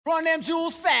Run them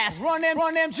jewels fast, run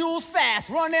them jewels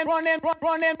fast, run them,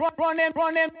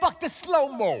 fuck the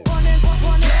slow-mo.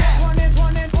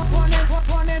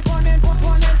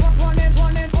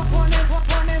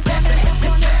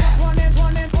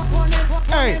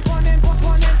 Hey.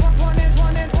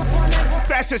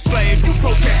 Fashion slave, you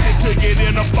protested to get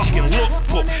in a fucking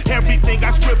lookbook. Everything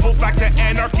I scribbles like the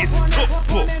anarchist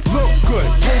cookbook. Look good,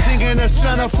 posing in the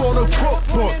center for the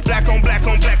cookbook. Black on black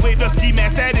with the ski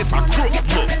mask, that is my crook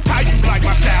look. How you like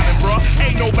my styling, bruh?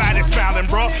 Ain't nobody smiling,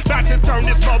 bruh. About to turn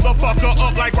this motherfucker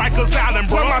up like Rikers Island,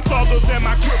 bruh. My thuggers and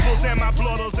my cripples and my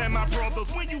blooders and my brothers.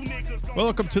 When you niggas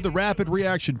Welcome to the Rapid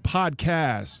Reaction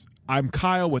Podcast. I'm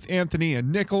Kyle with Anthony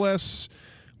and Nicholas.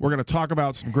 We're going to talk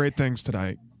about some great things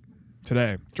today.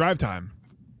 Drive time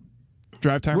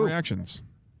Woo. reactions.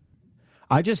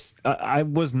 I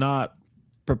was not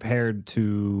prepared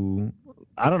to,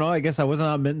 I don't know, I guess I was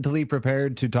not mentally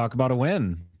prepared to talk about a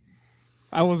win.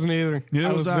 I wasn't either. Neither I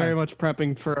was was I. very much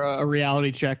prepping for a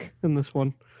reality check in this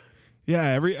one.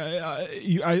 Yeah,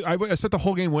 I spent the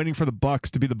whole game waiting for the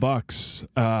Bucs to be the Bucs,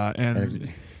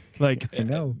 and like I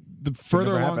know. the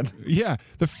further never along, happened.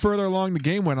 the further along the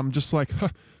game went, I'm just like,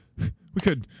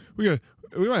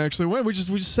 we might actually win. We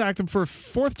just sacked him for a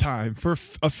fifth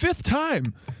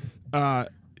time. Yeah.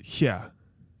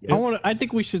 I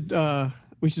think we should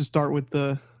start with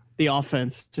the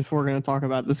offense if we're going to talk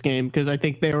about this game, because I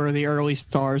think they were the early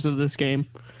stars of this game.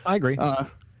 I agree.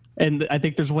 And I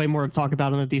think there's way more to talk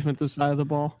about on the defensive side of the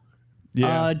ball.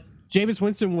 Yeah. Jameis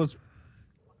Winston was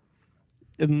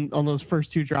on those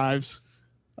first two drives.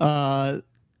 The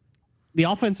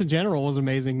offense in general was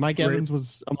amazing. Mike Evans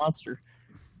was a monster.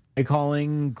 Play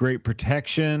calling, great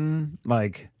protection,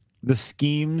 like the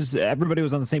schemes. Everybody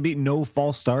was on the same beat. No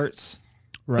false starts.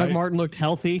 Right. Doug Martin looked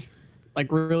healthy, like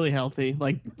really healthy,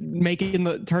 like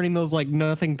turning those like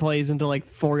nothing plays into like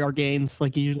 4-yard gains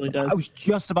like he usually does. I was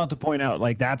just about to point out,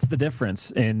 like, that's the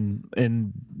difference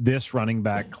in this running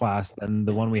back class than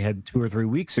the one we had 2 or 3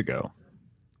 weeks ago.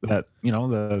 That, you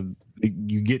know,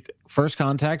 you get first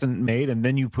contact and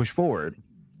then you push forward.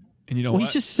 And you know Well, what?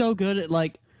 he's just so good at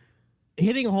like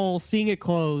hitting a hole, seeing it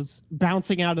close,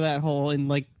 bouncing out of that hole, and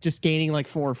like just gaining like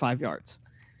 4 or 5 yards.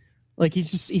 Like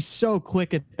he's so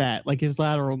quick at that. Like his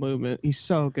lateral movement, he's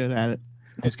so good at it.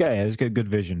 This guy has got good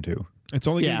vision too. It's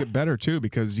only going Yeah. to get better too,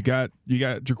 because you got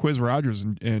Jaquiz Rogers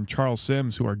and Charles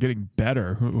Sims who are getting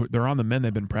better. They're on the men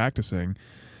they've been practicing.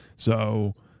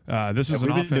 So this is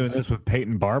an We've been offense. doing this with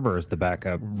Peyton Barber as the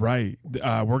backup. Right.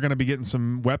 We're going to be getting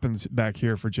some weapons back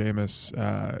here for Jameis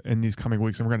in these coming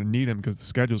weeks, and we're going to need him because the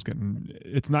schedule's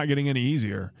it's not getting any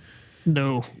easier.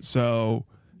 No. So,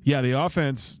 yeah, the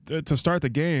offense to start the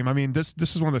game. I mean, this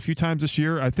is one of the few times this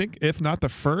year, I think, if not the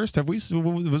first. Was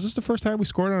this the first time we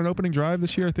scored on an opening drive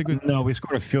this year? I think No, we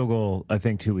scored a field goal, I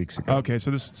think, 2 weeks ago. Okay,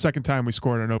 so this is the second time we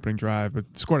scored on an opening drive, but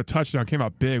scored a touchdown, came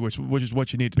out big, which is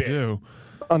what you need to do.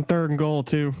 On 3rd and goal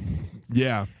too.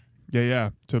 Yeah.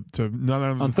 To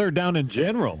On third down in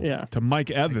general. Yeah. to Mike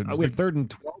Evans. We had 3rd and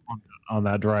 12 on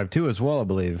that drive too, as well, I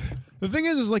believe. The thing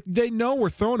is like they know we're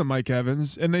throwing to Mike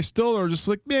Evans, and they still are just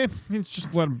like,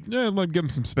 just let him give him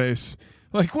some space.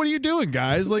 Like, what are you doing,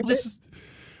 guys? Like, this is.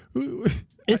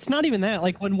 It's not even that.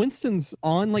 Like when Winston's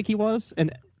on, like he was,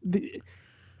 and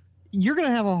you're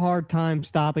gonna have a hard time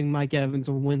stopping Mike Evans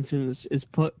when Winston is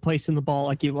placing the ball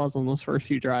like he was on those first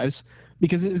few drives,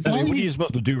 because as long What as are you he's,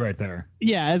 supposed to do right there?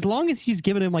 as long as he's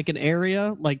giving him like an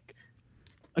area, like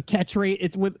a catch rate,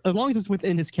 as long as it's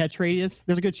within his catch radius,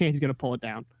 there's a good chance he's gonna pull it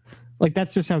down. Like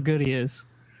that's just how good he is.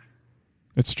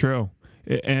 It's true,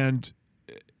 and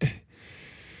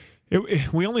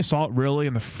we only saw it really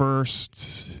in the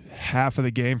first half of the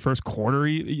game, first quarter.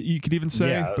 You could even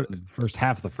say, Yeah, but first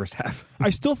half. I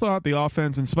still thought the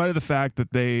offense, in spite of the fact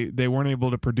that they weren't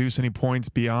able to produce any points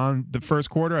beyond the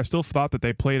first quarter, I still thought that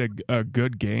they played a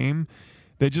good game.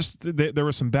 There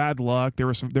was some bad luck. There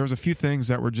was a few things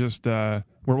that were just we're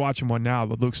watching one now,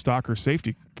 the Luke Stalker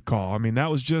safety call. I mean,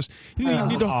 that was just he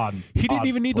didn't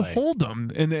even need to hold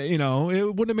them, and it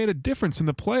wouldn't have made a difference in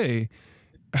the play.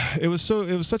 It was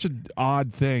such an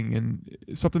odd thing, and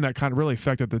something that kind of really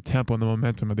affected the tempo and the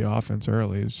momentum of the offense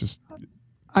early. It's just,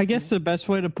 I guess the best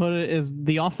way to put it is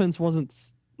the offense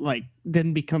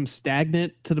didn't become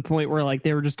stagnant to the point where like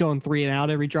they were just going 3 and out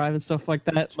every drive and stuff like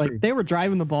that. That's like true. They were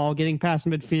driving the ball, getting past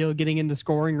midfield, getting into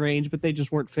scoring range, but they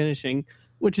just weren't finishing,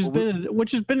 which has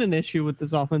been an issue with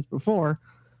this offense before.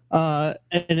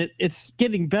 And it's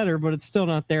getting better, but it's still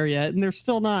not there yet, and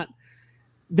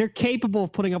they're capable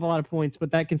of putting up a lot of points, but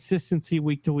that consistency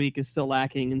week to week is still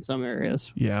lacking in some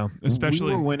areas. yeah,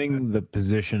 especially we were winning the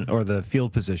position or the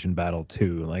field position battle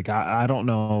too. Like I don't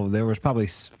know, there was probably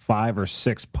 5 or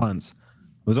 6 punts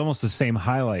was almost the same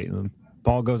highlight. And the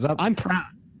ball goes up. I'm proud.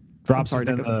 Drops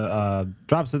within the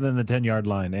 10-yard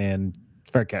line, and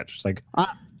fair catch. It's like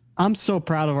I'm so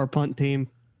proud of our punt team.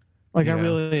 Like I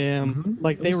really am. Mm-hmm.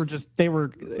 Like they were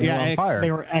on fire.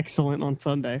 They were excellent on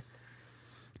Sunday.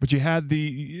 But you had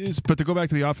but to go back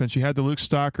to the offense, you had the Luke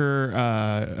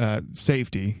Stalker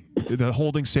safety, the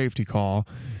holding safety call.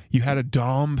 You had a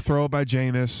dome throw by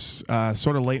Jameis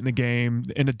sort of late in the game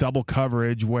in a double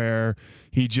coverage where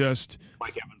he just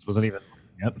Mike Evans wasn't even.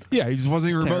 Yep. Yeah, he just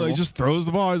wasn't even remotely. He just throws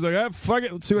the ball. He's like, fuck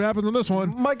it. Let's see what happens in this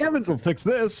one. Mike Evans will fix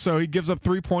this. So he gives up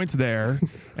 3 points there,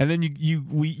 and then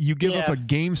you give up a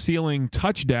game-sealing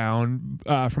touchdown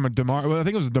from a DeMar. Well, I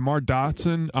think it was a DeMar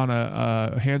Dotson on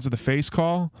a hands of the face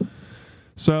call.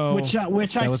 So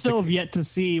which I still have yet to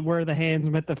see where the hands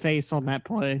met the face on that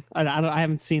play. I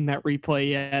haven't seen that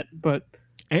replay yet, but.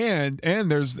 And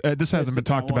there's this hasn't been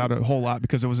talked about a whole lot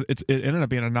because it ended up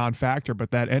being a non-factor,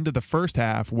 but that end of the first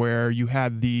half where you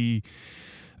had the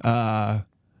I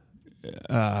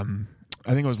think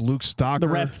it was Luke Stalker, the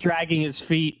ref dragging his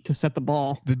feet to set the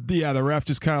ball. The ref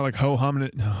just kind of like ho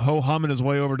humming his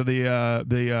way over to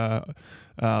the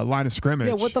line of scrimmage.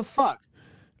 Yeah, what the fuck?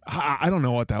 I don't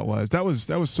know what that was. That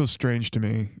was so strange to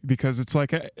me because it's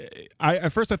like I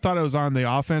at first I thought it was on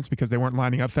the offense because they weren't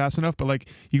lining up fast enough. But like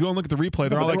you go and look at the replay,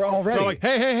 they're all like,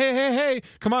 hey,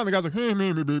 come on. The guys are like, hey,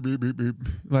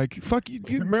 like fuck you,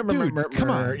 dude,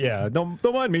 come on. Yeah, don't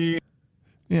mind me.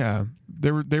 Yeah, they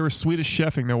were Swedish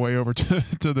chefing their way over to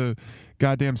the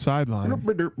goddamn sideline.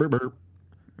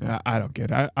 I don't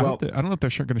get it. I don't know if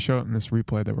they're going to show it in this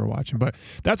replay that we're watching, but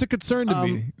that's a concern to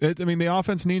me. I mean, the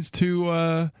offense needs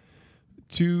to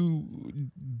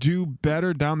do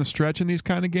better down the stretch in these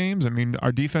kind of games. I mean,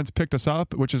 our defense picked us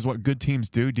up, which is what good teams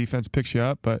do. Defense picks you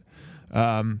up, but we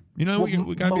got to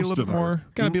be a little bit more.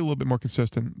 Got to be a little bit more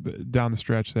consistent down the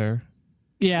stretch there.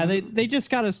 Yeah, they just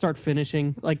got to start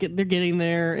finishing. Like they're getting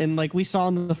there, and like we saw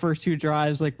in the first 2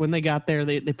 drives, like when they got there,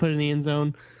 they put it in the end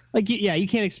zone. Like, yeah, you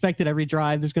can't expect it every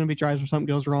drive. There's going to be drives where something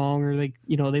goes wrong or they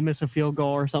miss a field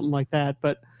goal or something like that.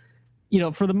 But,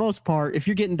 for the most part, if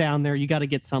you're getting down there, you got to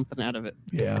get something out of it.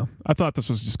 Yeah. I thought this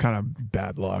was just kind of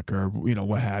bad luck or,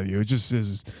 what have you. It just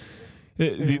is.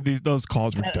 Those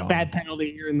calls were dumb. Bad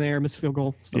penalty here and there, miss field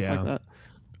goal, stuff like that.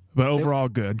 But overall,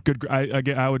 good. Good.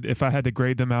 I would, if I had to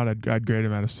grade them out, I'd grade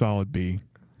them at a solid B+.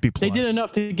 They did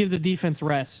enough to give the defense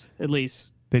rest, at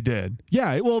least. They did.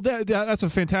 Yeah, well, that's a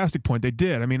fantastic point. They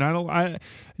did. I mean,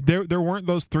 there weren't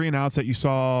those 3 and outs that you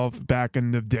saw back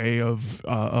in the day of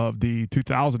the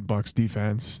 2000 Bucs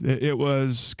defense. They were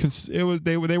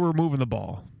moving the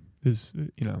ball. At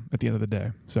the end of the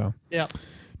day. So yeah,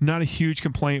 not a huge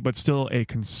complaint, but still a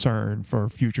concern for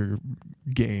future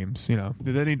games.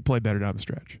 They need to play better down the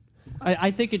stretch.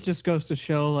 I think it just goes to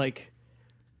show like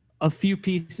a few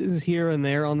pieces here and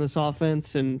there on this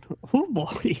offense, and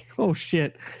oh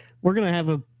shit, we're gonna have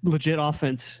a legit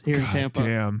offense here in Tampa.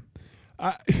 Damn.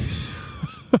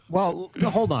 Well,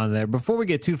 hold on there. Before we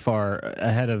get too far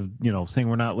ahead of saying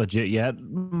we're not legit yet,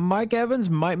 Mike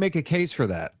Evans might make a case for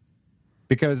that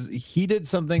because he did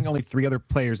something only 3 other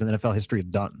players in NFL history have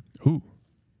done. Who?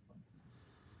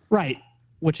 Right,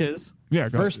 which is. Yeah,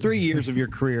 first 3 years of your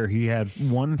career, he had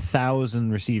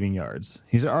 1,000 receiving yards.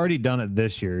 He's already done it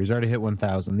this year. He's already hit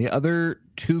 1,000. The other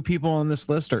 2 people on this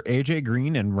list are AJ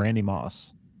Green and Randy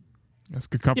Moss. That's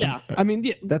good company. Yeah, I mean,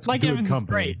 that's Mike good Evans company.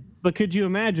 is great, but could you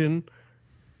imagine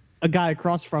a guy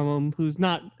across from him who's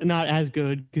not as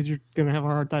good because you're going to have a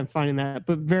hard time finding that,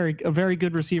 but a very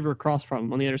good receiver across from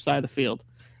him on the other side of the field?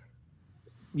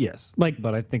 Yes,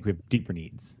 but I think we have deeper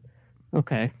needs.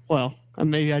 Okay, well,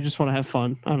 maybe I just want to have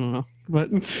fun. I don't know.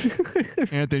 But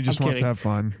Anthony just wants to have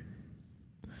fun.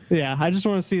 Yeah, I just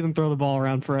want to see them throw the ball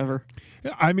around forever.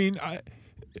 I mean,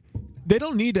 they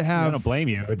don't need to have. I don't blame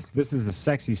you. This is a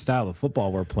sexy style of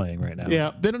football we're playing right now.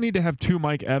 Yeah, they don't need to have 2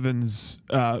 Mike Evans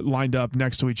lined up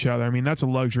next to each other. I mean, that's a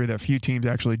luxury that few teams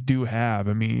actually do have.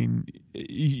 I mean,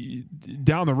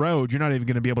 down the road, you're not even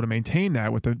going to be able to maintain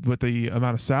that with the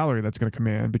amount of salary that's going to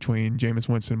command between Jameis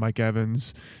Winston, Mike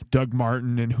Evans, Doug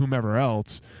Martin, and whomever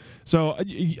else. So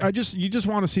you just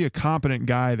want to see a competent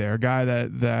guy there, a guy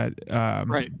that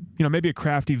right. Maybe a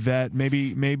crafty vet,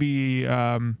 maybe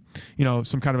some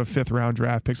kind of a 5th round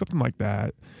draft pick, something like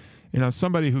that.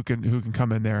 Somebody who can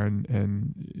come in there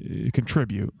and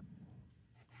contribute.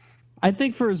 I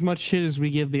think for as much shit as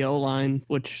we give the O-line,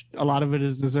 which a lot of it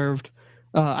is deserved,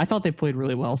 I thought they played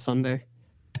really well Sunday.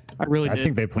 I really did. I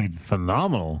think they played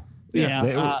phenomenal.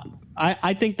 Yeah,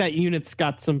 I think that unit's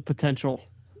got some potential.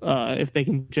 If they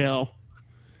can gel.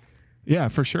 Yeah,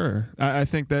 for sure. I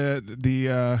think that they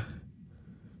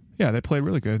played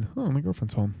really good. Oh, my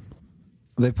girlfriend's home.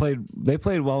 They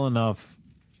played well enough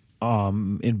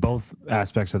in both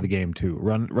aspects of the game too,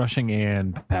 rushing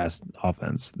and pass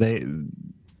offense. They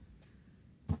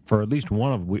for at least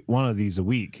one of these a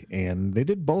week, and they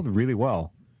did both really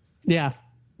well. Yeah.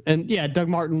 And yeah, Doug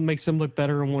Martin makes them look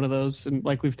better in one of those, and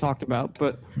like we've talked about.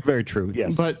 But very true,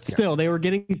 yes. But still, they were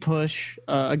getting push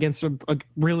against a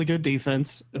really good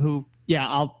defense. Who, yeah,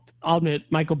 I'll admit,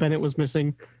 Michael Bennett was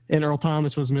missing and Earl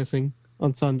Thomas was missing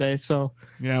on Sunday. So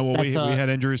yeah, well, we had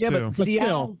injuries too. But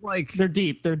Seattle's still, like they're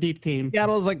deep deep team.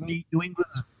 Seattle's like New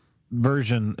England's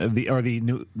version of the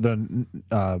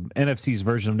NFC's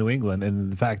version of New England,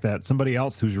 and the fact that somebody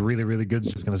else who's really really good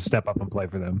is just going to step up and play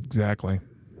for them. Exactly.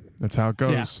 That's how it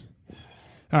goes. Yeah.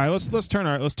 All right, let's turn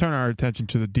our attention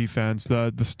to the defense,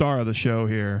 the star of the show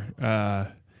here,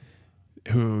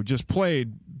 who just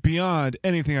played beyond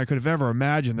anything I could have ever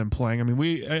imagined them playing. I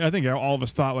mean, I think all of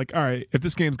us thought, like, all right, if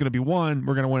this game's going to be won,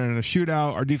 we're going to win it in a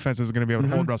shootout. Our defense is going to be able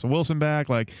to hold Russell Wilson back.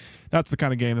 Like, that's the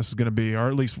kind of game this is going to be, or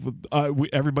at least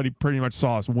everybody pretty much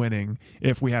saw us winning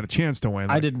if we had a chance to win.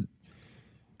 Like, I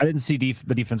didn't see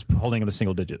the defense holding into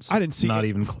single digits. I didn't see not it.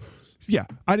 Even. Yeah,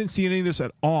 I didn't see any of this at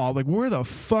all. Like, where the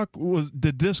fuck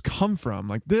did this come from?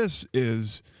 Like, this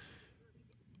is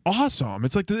awesome.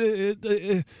 It's like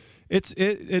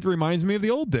it reminds me of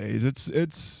the old days.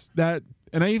 It's that,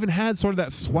 and I even had sort of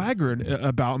that swagger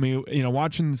about me. You know,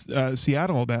 watching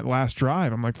Seattle that last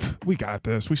drive, I'm like, we got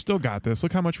this. We still got this.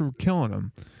 Look how much we're killing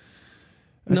them.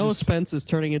 Noah Spence is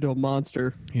turning into a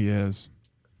monster. He is.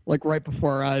 Like right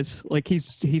before our eyes. Like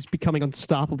he's becoming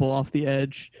unstoppable off the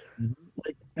edge.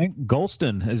 Like, and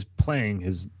Golston is playing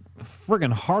his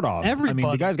friggin' heart off. I mean,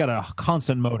 the guy's got a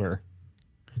constant motor.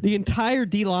 The entire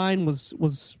D line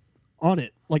was on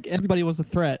it. Like everybody was a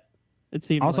threat. It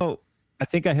seemed. Also, like. I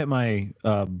think I hit my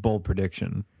bold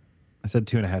prediction. I said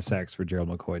 2.5 sacks for Gerald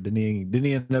McCoy. Didn't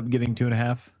he end up getting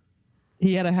 2.5?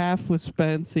 He had a half with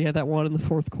Spence. He had that one in the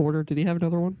fourth quarter. Did he have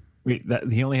another one? Wait,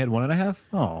 he only had 1.5?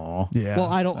 Oh, yeah.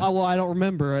 Well, I don't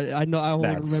remember. I know. I only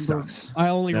that remember. Sucks. I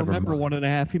only remember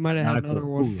 1.5. He might have had another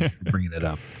one. Bringing it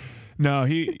up. No,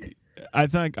 I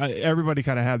think everybody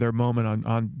kind of had their moment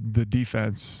on the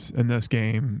defense in this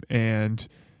game, and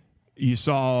you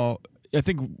saw. I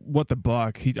think what the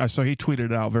I saw he tweeted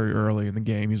it out very early in the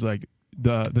game. He's like,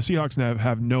 the Seahawks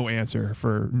have no answer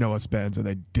for Noah Spence, and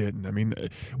they didn't. I mean,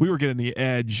 we were getting the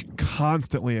edge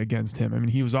constantly against him. I mean,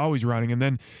 he was always running, and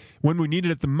then when we needed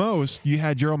it the most, you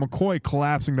had Gerald McCoy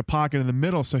collapsing the pocket in the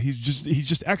middle, so he's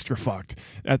just extra fucked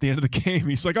at the end of the game.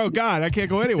 He's like, oh God, I can't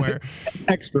go anywhere.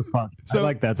 Extra fucked. So, I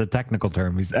like that. It's a technical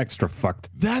term. He's extra fucked.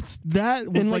 That was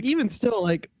and like even still,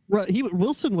 like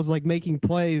Wilson was like making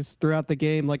plays throughout the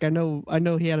game. Like I know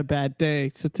he had a bad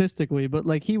day statistically, but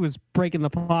like he was breaking the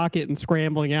pocket and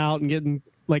scrambling out and getting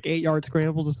like 8-yard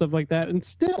scrambles and stuff like that, and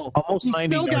still almost he 90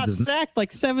 still got yards, sacked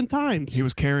like 7 times. He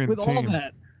was carrying with the team. all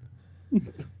that.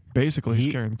 Basically,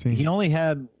 he's carrying the team. He only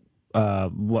had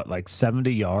like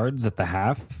 70 yards at the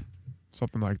half,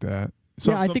 something like that.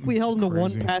 I think we held him to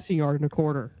 1 passing yard in a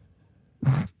quarter.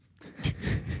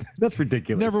 That's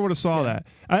ridiculous. Never would have saw that.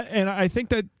 I think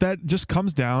that just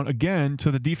comes down again to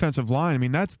the defensive line. I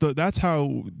mean, that's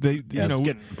how they it's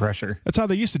getting pressure. That's how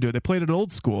they used to do it. They played it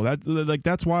old school.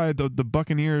 That's why the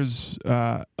Buccaneers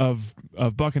of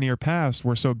Buccaneer past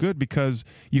were so good, because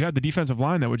you had the defensive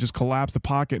line that would just collapse the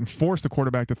pocket and force the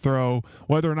quarterback to throw.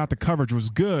 Whether or not the coverage was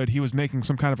good, he was making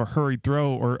some kind of a hurried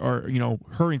throw or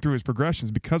hurrying through his progressions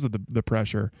because of the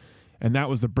pressure. And that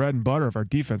was the bread and butter of our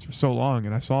defense for so long.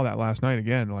 And I saw that last night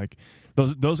again. Like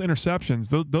those interceptions,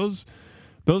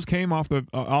 those came off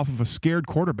of a scared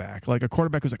quarterback. Like a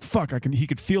quarterback was like, "Fuck!" He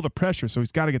could feel the pressure, so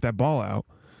he's got to get that ball out.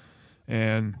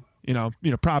 And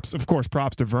props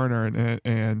to Werner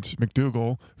and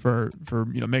McDougal for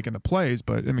making the plays.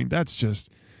 But I mean, that's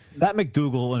just that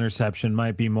McDougal interception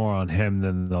might be more on him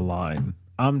than the line.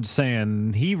 I'm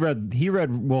saying he read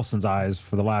Wilson's eyes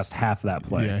for the last half of that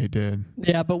play. Yeah, he did.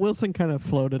 Yeah, but Wilson kind of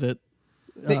floated it.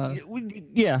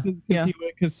 Yeah.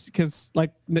 Because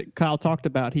like Kyle talked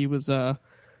about, he was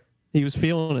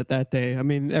feeling it that day. I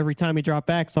mean, every time he dropped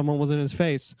back, someone was in his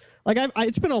face. Like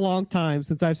it's been a long time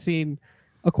since I've seen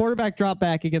a quarterback drop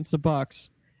back against the Bucs,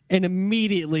 and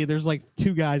immediately there's like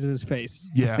 2 guys in his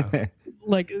face. Yeah.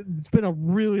 Like it's been a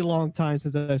really long time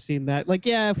since I've seen that. Like,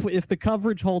 yeah, if the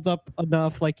coverage holds up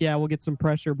enough, like, yeah, we'll get some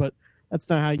pressure, but that's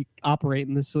not how you operate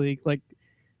in this league. Like,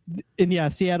 and yeah,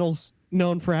 Seattle's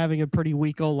known for having a pretty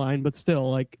weak O-line, but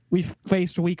still, like, we've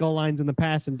faced weak O-lines in the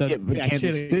past and done. Yeah, but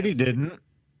Kansas City didn't.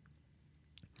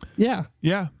 Yeah.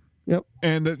 Yep.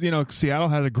 And Seattle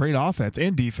had a great offense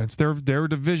and defense. They're a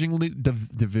division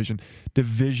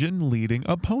leading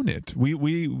opponent.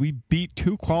 We beat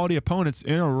 2 quality opponents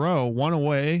in a row, one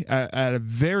away at a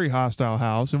very hostile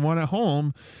house and one at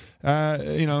home.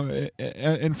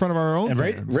 In front of our own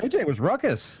fans. Ray J was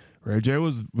ruckus. Ray J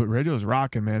was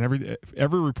rocking, man.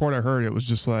 Every report I heard, it was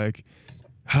just like,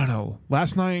 I don't know.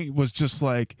 Last night was just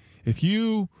like, if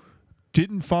you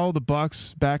didn't follow the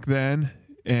Bucs back then,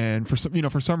 and for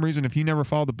some reason, if you never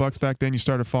followed the Bucs back then, you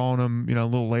started following them, a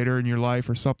little later in your life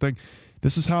or something.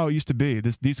 This is how it used to be.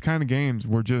 These kind of games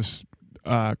were just,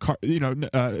 par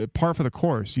for the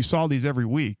course. You saw these every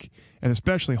week, and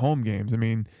especially home games. I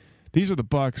mean, these are the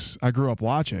Bucs I grew up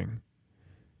watching.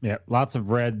 Yeah, lots of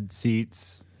red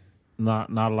seats.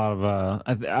 Not a lot of.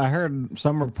 I heard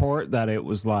some report that it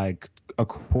was like a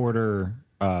quarter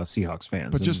Seahawks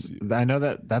fans. But I know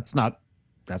that's not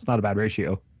a bad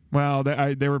ratio. Well,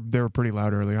 they were pretty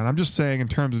loud early on. I'm just saying in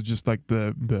terms of just like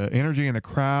the energy in the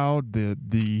crowd,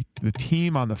 the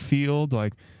team on the field.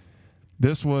 Like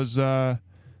this was my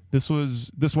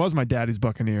daddy's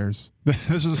Buccaneers.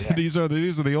 These are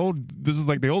the old. This is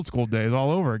like the old school days all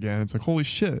over again. It's like holy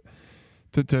shit.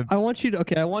 I want you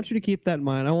to keep that in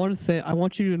mind. I want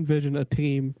you to envision a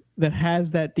team that has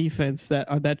that defense,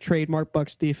 that trademark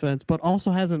Bucs defense, but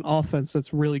also has an offense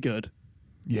that's really good.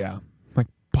 Yeah, like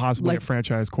possibly a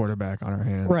franchise quarterback on our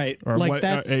hands, right? Or like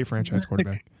that's a franchise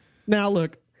quarterback. Now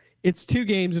look, it's 2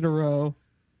 games in a row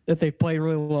that they've played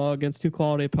really well against 2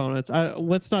 quality opponents.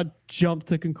 Let's not jump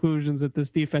to conclusions that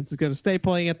this defense is going to stay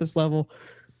playing at this level,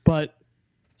 but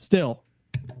still,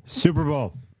 Super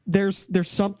Bowl. There's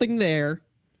something there.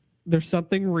 There's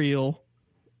something real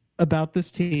about this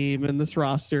team and this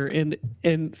roster, and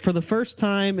for the first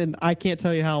time, and I can't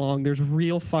tell you how long, there's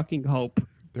real fucking hope.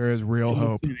 There is real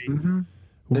hope. Mm-hmm.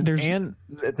 And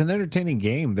it's an entertaining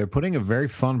game. They're putting a very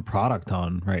fun product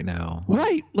on right now.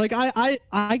 Right. Like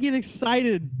I get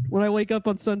excited when I wake up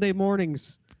on Sunday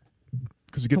mornings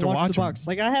because you get to watch the Bucs.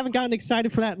 Like I haven't gotten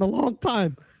excited for that in a long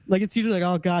time. Like it's usually like,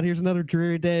 oh god, here's another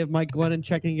dreary day of Mike Glennon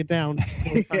checking it down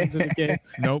 4 times in a game.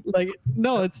 Nope. Like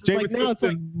no, it's James like now it's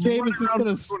like James is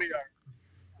gonna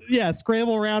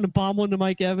scramble around and bomb one to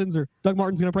Mike Evans, or Doug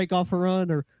Martin's gonna break off a run,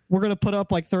 or we're gonna put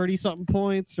up like 30-something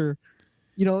points, or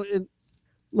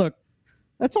look,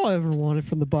 that's all I ever wanted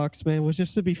from the Bucs, man, was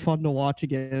just to be fun to watch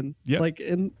again. Yeah. Like,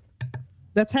 and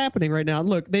that's happening right now.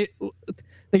 Look, they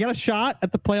got a shot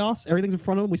at the playoffs. Everything's in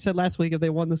front of them. We said last week if they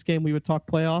won this game, we would talk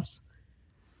playoffs.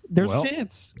 There's a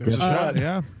chance. There's a shot,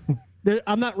 yeah.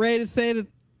 I'm not ready to say that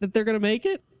they're going to make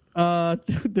it.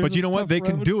 But you know what? They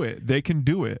can do it. They can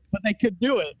do it. But they could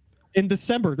do it in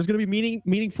December. There's going to be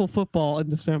meaningful football in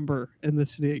December in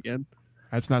this city again.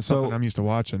 That's not something I'm used to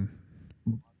watching.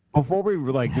 Before we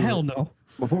hell no.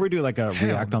 Before we do like a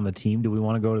react on the team, do we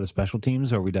want to go to the special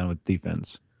teams, or are we done with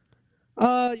defense?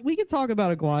 We can talk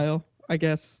about Aguayo, I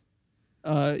guess.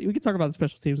 We can talk about the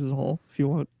special teams as a whole if you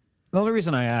want. The only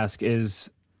reason I ask is,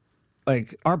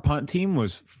 like, our punt team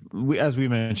was, as we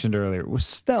mentioned earlier, was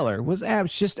stellar.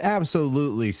 Just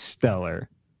absolutely stellar.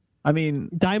 I mean,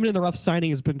 diamond in the rough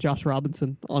signing has been Josh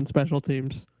Robinson on special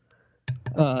teams.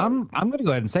 I'm going to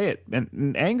go ahead and say it.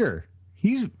 And Anger,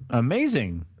 he's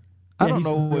amazing. I don't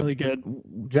know. Really good.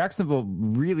 Jacksonville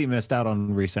really missed out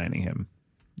on re-signing him.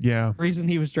 Yeah. The reason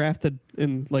he was drafted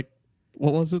in, like,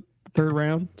 what was it? 3rd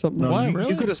round? Something like that.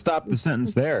 You could have stopped the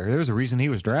sentence there. There's a reason he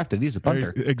was drafted. He's a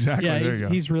punter. Exactly. Yeah, there you go.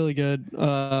 He's really good.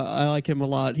 I like him a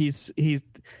lot. He's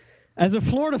as a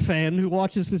Florida fan who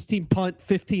watches his team punt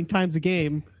 15 times a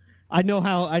game, I know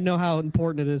how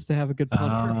important it is to have a good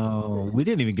punter. Oh, we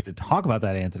didn't even get to talk about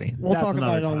that, Anthony. We'll talk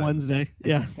about it on Wednesday.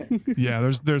 Yeah. Yeah,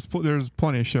 there's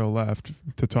plenty of show left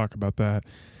to talk about that.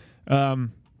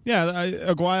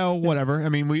 Aguayo, whatever. I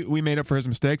mean, we made up for his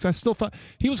mistakes. I still thought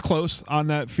he was close on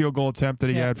that field goal attempt that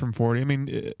he had from 40. I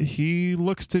mean, he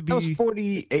looks to be. That was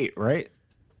 48, right?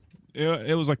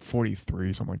 It was like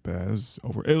 43, something like that.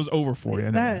 It was over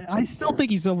 40. I still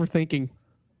think he's overtaking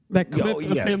that clip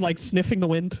of him like sniffing the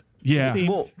wind. Yeah,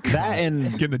 well, that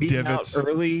and getting the divots out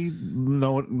early,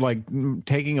 like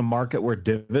taking a market where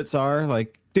divots are.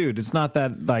 Like, dude, it's not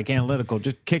that like analytical.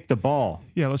 Just kick the ball.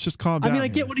 Yeah, let's just calm down. I mean, I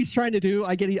get what he's trying to do.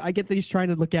 I get that he's trying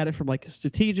to look at it from like a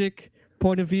strategic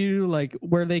point of view, like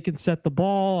where they can set the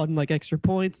ball and like extra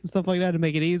points and stuff like that to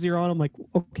make it easier on them. Like,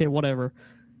 okay, whatever.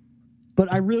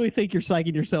 But I really think you're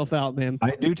psyching yourself out, man.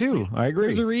 I do too. I agree.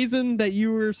 There's a reason that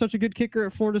you were such a good kicker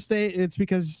at Florida State, and it's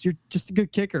because you're just a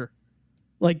good kicker.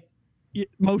 Like,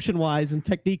 motion-wise and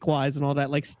technique-wise and all that.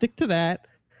 Like, stick to that,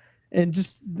 and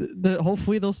just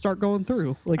hopefully they'll start going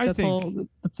through. Like,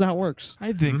 that's That's how it works.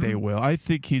 I think they will. I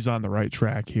think he's on the right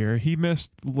track here. He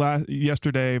missed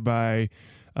yesterday by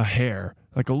a hair,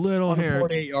 like a little hair.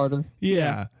 48-yarder.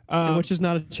 Yeah. Which is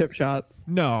not a chip shot.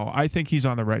 No, I think he's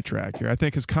on the right track here. I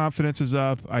think his confidence is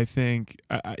up. I think,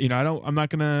 I'm not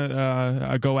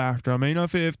gonna go after him.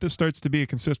 If this starts to be a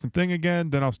consistent thing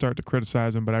again, then I'll start to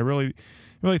criticize him. But I really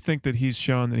think that he's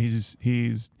shown that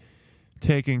he's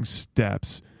taking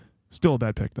steps. Still a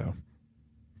bad pick, though.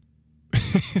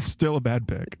 It's still a bad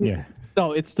pick. Yeah.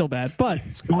 No, it's still bad, but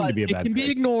It's going to be a bad it can pick.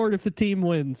 be ignored if the team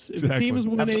wins. If the team is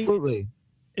winning, Absolutely.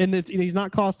 and he's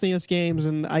not costing us games,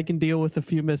 and I can deal with a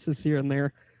few misses here and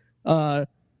there.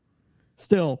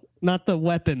 Still, not the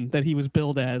weapon that he was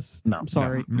billed as. No, I'm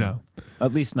sorry. No.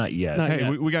 At least not yet. Not Hey,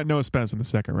 yet. we got Noah Spence in the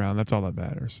second round. That's all that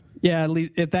matters. Yeah, at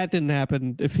least if that didn't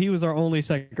happen, if he was our only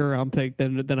second round pick,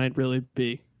 then I'd really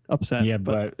be upset. Yeah,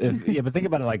 but think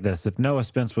about it like this: if Noah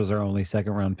Spence was our only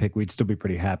second round pick, we'd still be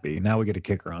pretty happy. Now we get a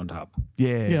kicker on top.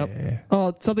 Yeah.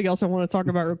 Yep. Something else I want to talk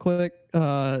about real quick.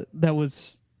 That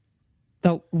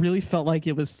really felt like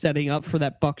it was setting up for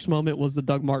that Bucs moment was the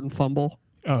Doug Martin fumble.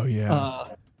 Oh yeah.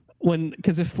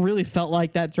 Because it really felt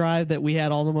like that drive that we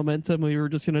had all the momentum. We were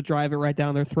just going to drive it right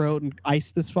down their throat and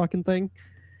ice this fucking thing.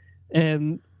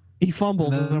 And he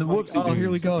fumbles. And then and I'm the like, whoopsie oh, here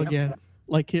we doos. go Yep. again.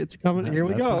 Like it's coming. Here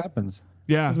we That's go. what happens.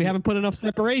 Yeah. Because we haven't put enough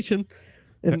separation.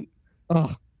 And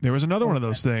There was another one of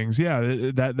those things. Yeah,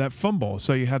 that fumble.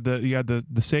 So you had the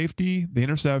safety, the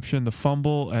interception, the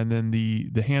fumble, and then the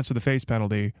hands to the face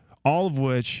penalty, all of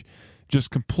which just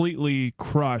completely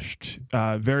crushed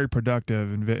very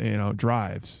productive and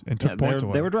drives and took points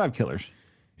away. They were drive killers.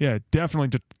 Yeah,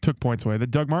 definitely took points away. That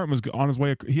Doug Martin was on his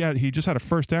way. He just had a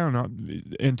first down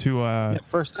into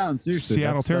First down, seriously.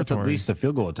 Seattle territory. That's at least a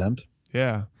field goal attempt.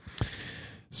 Yeah.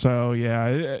 So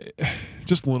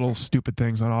just little stupid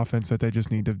things on offense that they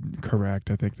just need to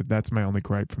correct. I think that's my only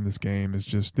gripe from this game is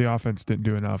just the offense didn't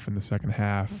do enough in the second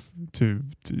half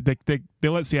they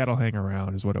let Seattle hang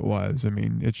around is what it was. I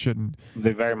mean, it shouldn't.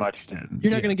 They very much did.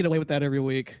 you're not going to get away with that every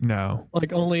week. No.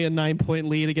 Like only a 9-point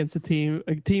lead against a team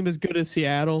as good as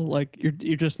Seattle. Like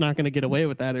you're just not going to get away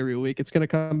with that every week. It's going to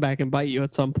come back and bite you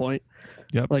at some point.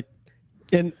 Yep.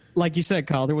 And like you said,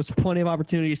 Kyle, there was plenty of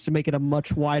opportunities to make it a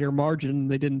much wider margin.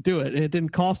 And they didn't do it. And it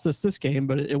didn't cost us this game,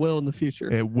 but it will in the future.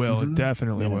 It will. Mm-hmm. It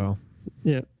definitely will.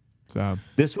 Yeah. So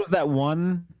This was that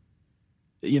one,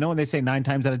 when they say 9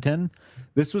 times out of 10,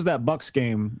 this was that Bucs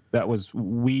game that was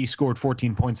we scored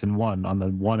 14 points and won on the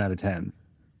 1 out of 10.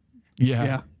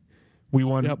 yeah. We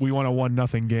won. Yep. We won a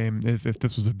 1-0 game. If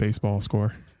this was a baseball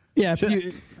score. Yeah.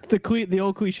 The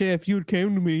old cliche, if you had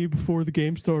came to me before the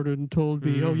game started and told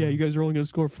me, oh, yeah, you guys are only going to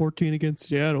score 14 against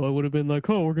Seattle, I would have been like,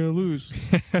 oh, we're going to lose.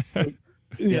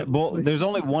 Yeah, well, there's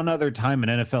only one other time in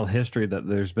NFL history that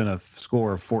there's been a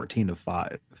score of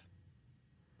 14-5.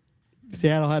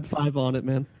 Seattle had 5 on it,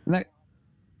 man. And that,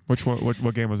 Which one?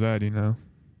 What game was that? Do you know?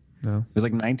 No. it was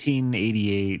like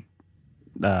 1988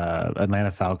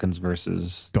 Atlanta Falcons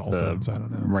versus Dolphins, the I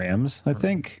don't know. Rams, I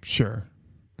think. Sure.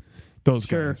 Those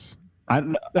Sure. guys.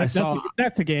 I saw.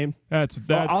 That's a game. That's Well,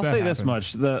 that. I'll that say this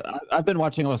happens. much: I've been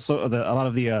watching a lot of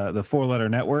the 4-letter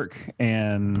network,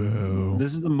 and Boo.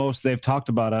 this is the most they've talked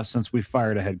about us since we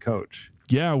fired a head coach.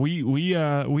 Yeah, we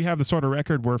have the sort of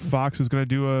record where Fox is going to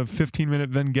do a 15-minute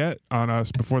vignette on us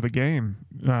before the game.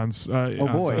 On boy. Sunday. So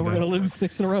we're going to lose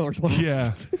 6 in a row or something.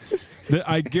 Yeah.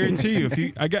 I guarantee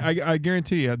you, I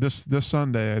guarantee you, this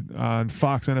Sunday on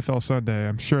Fox NFL Sunday,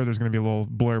 I'm sure there's going to be a little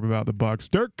blurb about the Bucs.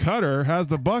 Dirk Cutter has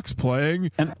the Bucs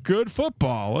playing good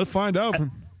football. Let's find out.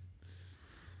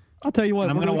 I'll tell you what.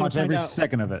 And I'm we're going to gonna watch find every out-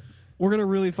 second of it. We're going to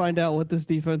really find out what this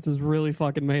defense is really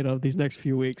fucking made of these next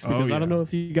few weeks. Because I don't yeah. know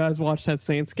if you guys watched that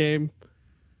Saints game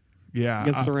Yeah,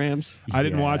 against the Rams. I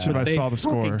didn't watch it. But I They saw the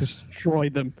fucking score.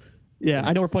 destroyed them. Yeah,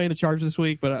 I know we're playing the Chargers this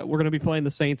week, but we're going to be playing the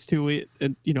Saints too.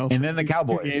 And then the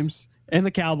Cowboys. games and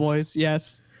the Cowboys.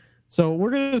 Yes. So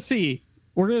we're going to see.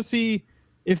 We're going to see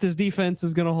if this defense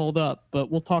is going to hold up.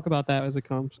 But we'll talk about that as it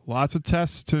comes. Lots of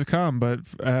tests to come, but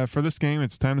for this game,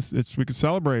 it's time. We can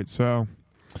celebrate. So,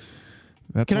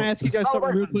 that's Can I ask you guys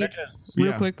something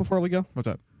real quick before we go? What's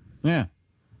up? Yeah.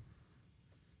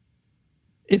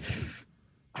 If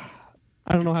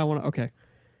I don't know how I want to. Okay.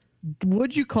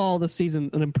 Would you call the season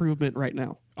an improvement right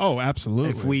now? Oh,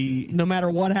 absolutely. If we, No matter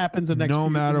what happens in next. no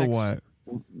few- matter next- what.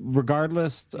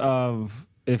 regardless of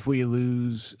if we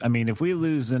lose, if we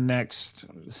lose the next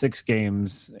 6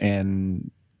 games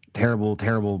in terrible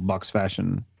Bucs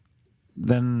fashion,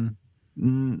 then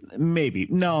maybe.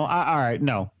 No, all right,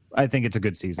 no. I think it's a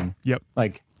good season. Yep.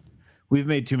 Like, we've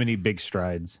made too many big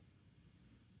strides.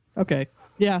 Okay.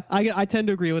 Yeah, I tend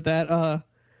to agree with that.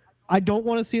 I don't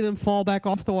want to see them fall back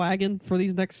off the wagon for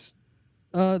these next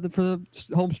for the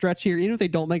home stretch here. Even if they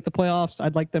don't make the playoffs,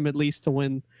 I'd like them at least to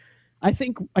win. I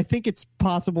think it's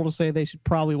possible to say they should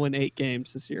probably win 8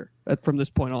 games this year from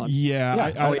this point on.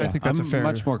 Yeah, I think that's I'm a fair.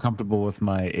 much more comfortable with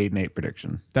my 8-8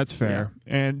 prediction. That's fair,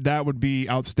 and that would be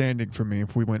outstanding for me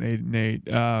if we went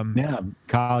 8-8. Yeah,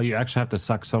 Kyle, you actually have to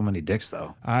suck so many dicks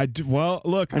though. Well,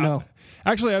 look, I know.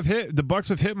 Actually, the Bucs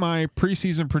have hit my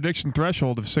preseason prediction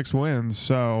threshold of 6 wins,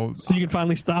 so you can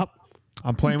finally stop.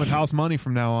 I'm playing with house money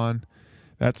from now on.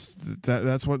 That's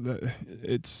what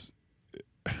it's.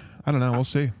 I don't know. We'll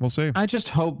see. I just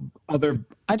hope other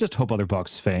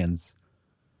Bucs fans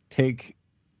take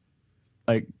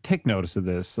notice of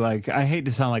this. Like, I hate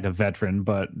to sound like a veteran,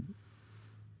 but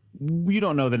we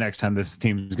don't know the next time this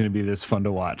team is going to be this fun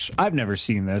to watch. I've never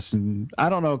seen this, and I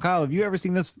don't know, Kyle. Have you ever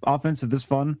seen this offensive this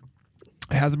fun?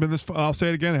 It hasn't been this. I'll say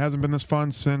it again. It hasn't been this fun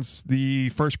since the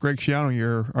first Greg Schiano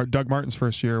year, or Doug Martin's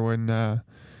first year, when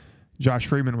Josh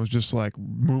Freeman was just like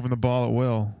moving the ball at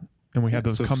will. And we had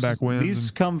those comeback wins.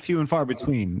 These come few and far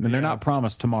between, and they're not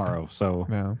promised tomorrow. So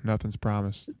no, nothing's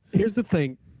promised. Here's the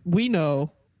thing: we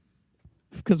know,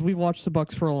 because we've watched the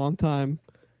Bucs for a long time,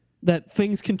 that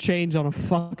things can change on a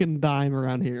fucking dime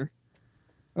around here.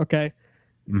 Okay,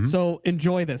 So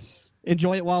enjoy this.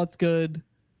 Enjoy it while it's good,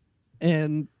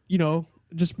 and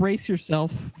just brace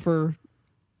yourself for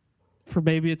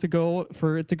maybe it to go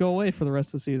away for the rest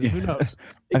of the season. Who knows?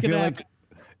 I feel like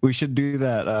we should do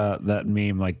that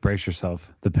meme, like, brace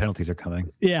yourself. The penalties are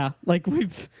coming. Yeah, like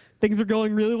things are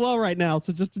going really well right now,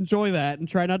 so just enjoy that and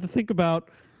try not to think about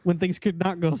when things could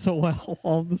not go so well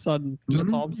all of a sudden.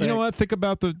 That's all I'm saying. You know what? Think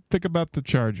about the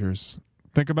Chargers.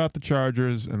 Think about the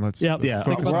Chargers, and let's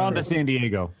we're on to San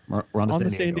Diego. We're on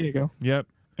to San Diego. Yep,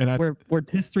 and where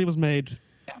history was made.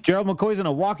 Gerald McCoy's in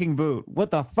a walking boot. What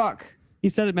the fuck? He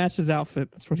said it matched his outfit.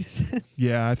 That's what he said.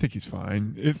 Yeah, I think he's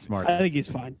fine. It's smart. I think he's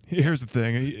fine. Here's the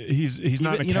thing: he's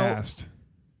not in a cast.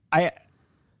 I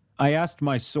asked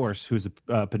my source, who's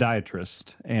a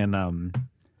podiatrist, and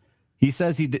he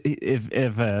says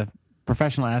if a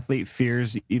professional athlete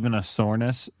fears even a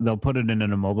soreness, they'll put it in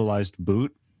an immobilized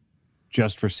boot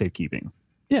just for safekeeping.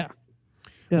 Yeah,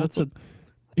 that's a.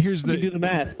 Here's do the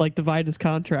math. Like, divide his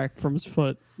contract from his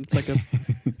foot. It's like a.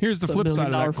 Here's the flip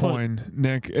side of that coin,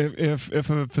 Nick. If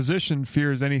a physician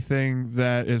fears anything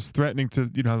that is threatening to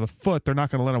the foot, they're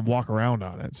not going to let him walk around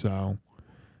on it. So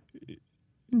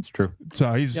it's true.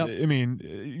 So he's. Yep. I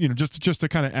mean, just to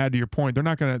kind of add to your point, they're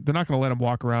not going to let him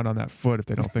walk around on that foot if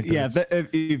they don't think.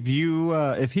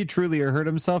 If he truly hurt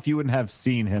himself, you wouldn't have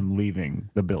seen him leaving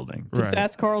the building. Just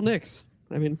ask Carl Nix.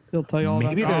 I mean, he'll tell you all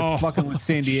Maybe about they're fucking with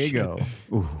San Diego.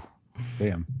 Ooh,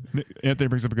 damn. Anthony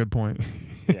brings up a good point.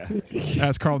 Yeah.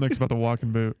 Ask Carl Nix about the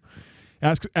walking boot.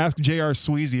 Ask J.R.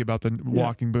 Sweezy about the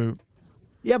walking boot.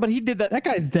 Yeah, but he did that. That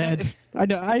guy's dead. I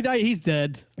know. He's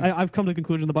dead. I've come to the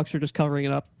conclusion the Bucs are just covering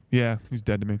it up. Yeah, he's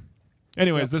dead to me.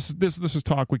 Anyways, this is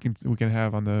talk we can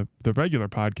have on the regular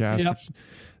podcast,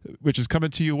 which is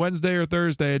coming to you Wednesday or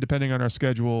Thursday, depending on our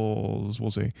schedules.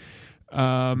 We'll see.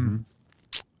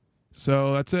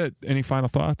 So that's it. Any final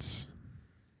thoughts,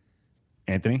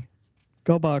 Anthony?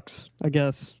 Go Bucs, I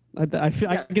guess. I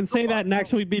can say that and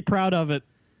actually be proud of it.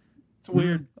 It's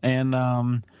weird. And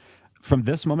from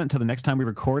this moment to the next time we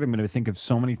record, I'm going to think of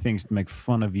so many things to make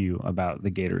fun of you about the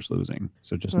Gators losing.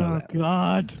 So just know that. Oh,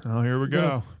 God. Oh, here we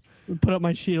go. Put up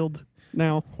my shield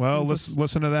now. Well, let's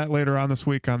listen to that later on this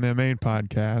week on the main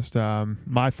podcast.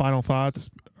 My final thoughts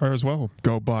are as well.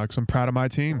 Go Bucs. I'm proud of my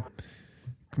team.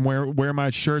 Wear my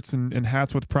shirts and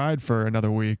hats with pride for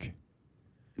another week.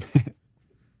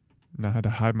 Now I had to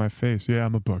hide my face. Yeah,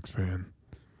 I'm a Bucs fan.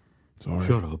 Sorry.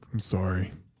 Shut up. I'm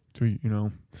sorry.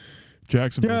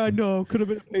 Jackson. Yeah, I know. Could have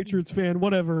been a Patriots fan.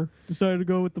 Whatever. Decided to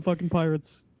go with the fucking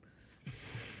Pirates.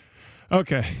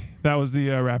 Okay. That was the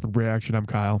rapid reaction. I'm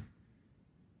Kyle.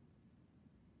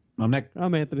 I'm Nick.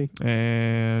 I'm Anthony.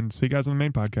 And see you guys on the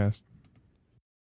main podcast.